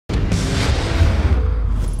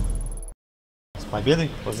победой,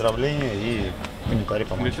 поздравления и комментарии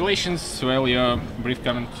по матчу. Congratulations. Well, your brief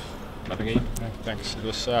comment about the game. Thanks. It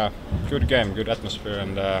was a good game, good atmosphere,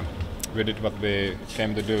 and we did what we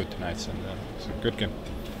came to do tonight. And it's a good game.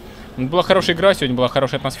 Была хорошая игра, сегодня была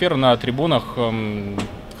хорошая атмосфера на трибунах.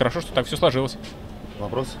 Хорошо, что так все сложилось.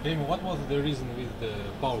 Вопрос? What was the reason with the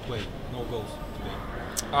power play? No goals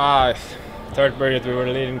today. Third period we were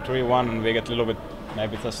leading 3-1, and we get a little bit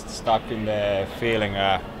maybe just stuck in the feeling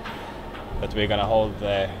that we're gonna hold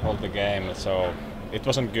the game. So it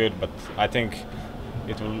wasn't good, but I think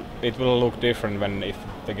it will look different when if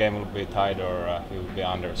the game will be tied or we will be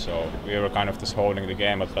under. So we were kind of just holding the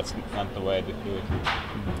game, but that's not the way to do it.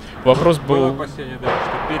 Вопрос был...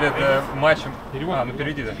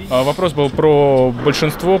 Вопрос был про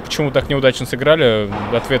большинство, почему так неудачно сыграли.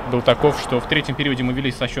 Ответ был таков, что в третьем периоде мы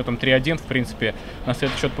вели со счетом 3-1. В принципе, нас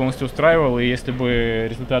этот счет полностью устраивал, и если бы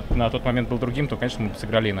результат на тот момент был другим, то, конечно, мы бы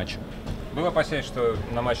сыграли иначе. Было опасение, что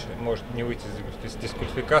на матч может не выйти из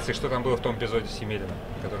дисквалификации. Что там было в том эпизоде с Емелиным,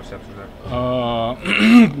 который все обсуждали?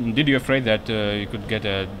 Did you afraid that you could get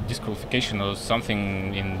a disqualification or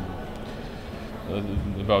something in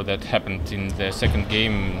about that happened in the second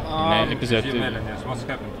game episode? Yes. What's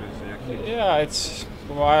happened with Yeah, it's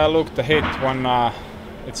why I looked the hit when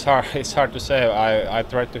it's hard to say. I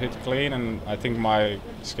tried to hit clean, and I think my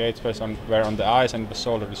skates were on the ice and it was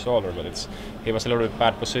shoulder to shoulder, but he was a little bit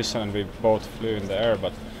bad position and we both flew in the air.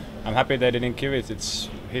 But I'm happy they didn't give it.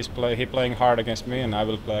 He playing hard against me and I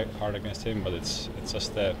will play hard against him, but it's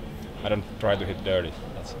just that I don't try to hit dirty.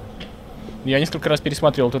 Я несколько раз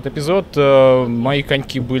пересматривал этот эпизод. Мои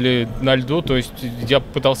коньки были на льду, то есть я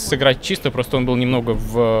пытался сыграть чисто, просто он был немного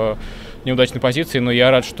в неудачной позиции, но я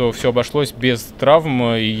рад, что все обошлось без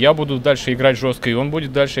травм, и я буду дальше играть жестко, и он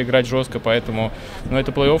будет дальше играть жестко, поэтому,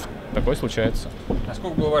 это плей-офф, такое случается.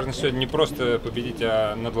 Насколько было важно сегодня не просто победить,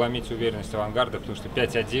 а надломить уверенность авангарда, потому что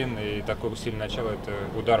 5-1 и такое сильное начало – это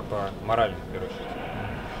удар по морали, в первую очередь.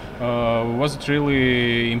 Was it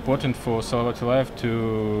really important for Salawat Юлаев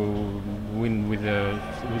to win with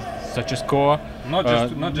such a score? Not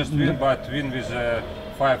just win, but win with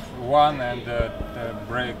 5-1 and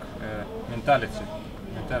break mentality.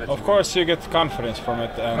 Of course, you get confidence from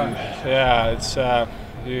it, and yeah, it's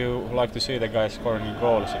you like to see the guys scoring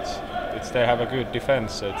goals. It's they have a good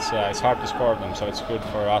defense. It's hard to score them, so it's good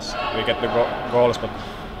for us. We get the goals, but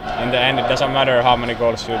in the end, it doesn't matter how many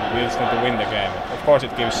goals you just need to win the game. Of course,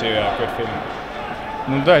 it gives you a good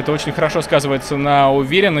feeling. Да, это очень хорошо сказывается на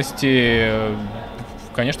уверенности.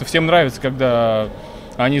 Конечно, всем нравится, когда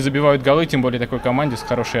они забивают голы, тем более такой команде с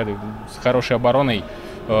хорошей обороной.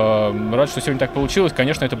 Рад, что сегодня так получилось.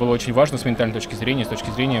 Конечно, это было очень важно с ментальной точки зрения, с точки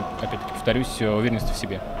зрения, опять-таки, повторюсь, уверенности в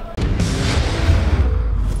себе.